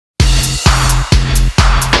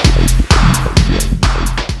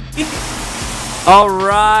All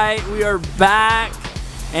right, we are back,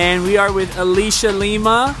 and we are with Alicia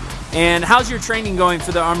Lima. And how's your training going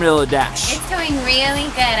for the Armadillo Dash? It's going really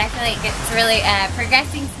good. I feel like it's really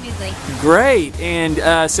progressing smoothly. Great.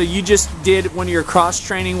 And so you just did one of your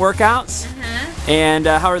cross-training workouts? And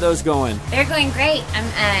how are those going? They're going great.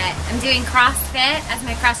 I'm doing CrossFit as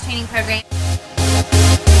my cross-training program.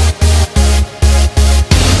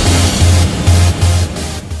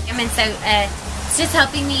 And so it's just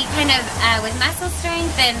helping me kind of with muscle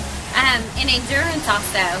strength and endurance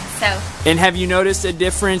also. And have you noticed a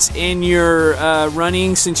difference in your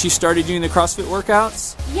running since you started doing the CrossFit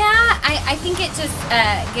workouts? Yeah, I think it just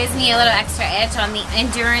gives me a little extra edge on the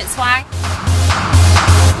endurance wise.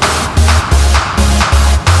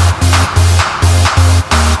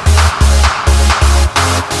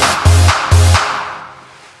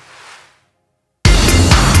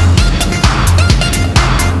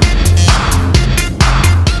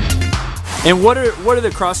 And what are the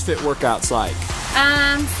CrossFit workouts like?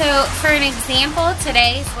 So for an example,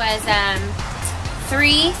 today's was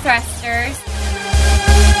 3 thrusters,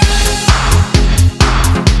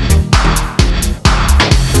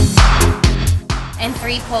 and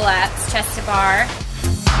 3 pull-ups, chest to bar.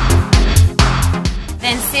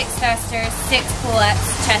 Then 6 thrusters, 6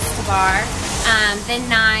 pull-ups, chest to bar. Then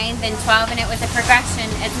 9, then 12, and it was a progression,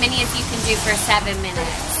 as many as you can do for 7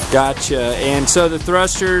 minutes. Gotcha. And so the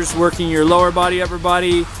thrusters working your lower body, upper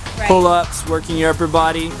body, right. Pull-ups working your upper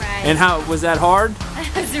body. Right. And how was that hard?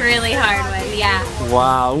 It was a really hard one, yeah.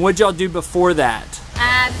 Wow. And what'd y'all do before that?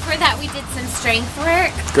 Before that, we did some strength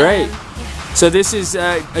work. Great. Yeah. So this is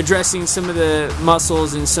addressing some of the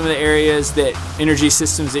muscles and some of the areas that energy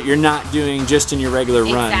systems that you're not doing just in your regular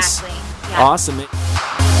runs. Exactly. Yeah. Awesome.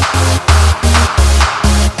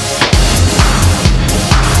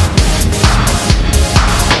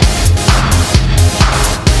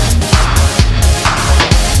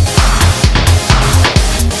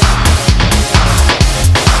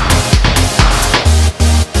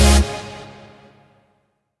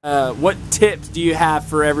 What tips do you have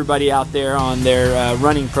for everybody out there on their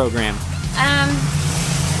running program?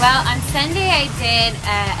 Well, on Sunday I did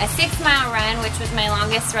a 6-mile run, which was my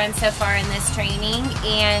longest run so far in this training,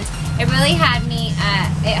 and it really had me,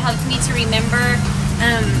 it helped me to remember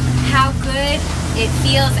how good it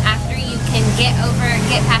feels after you can get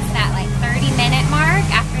past that like 30-minute mark,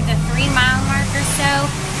 after the 3-mile mark or so.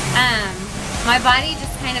 My body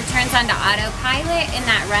just kind of turns onto autopilot in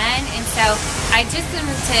that run, and so I just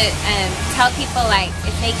wanted to tell people, like,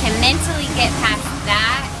 if they can mentally get past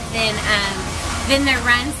that, then their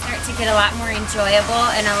runs start to get a lot more enjoyable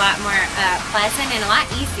and a lot more pleasant and a lot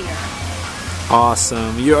easier.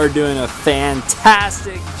 Awesome. You are doing a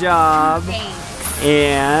fantastic job. Thanks.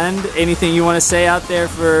 And anything you want to say out there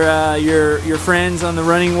for your friends on the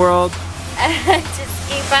running world? Just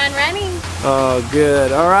keep on running. Oh,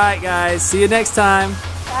 good. All right, guys. See you next time.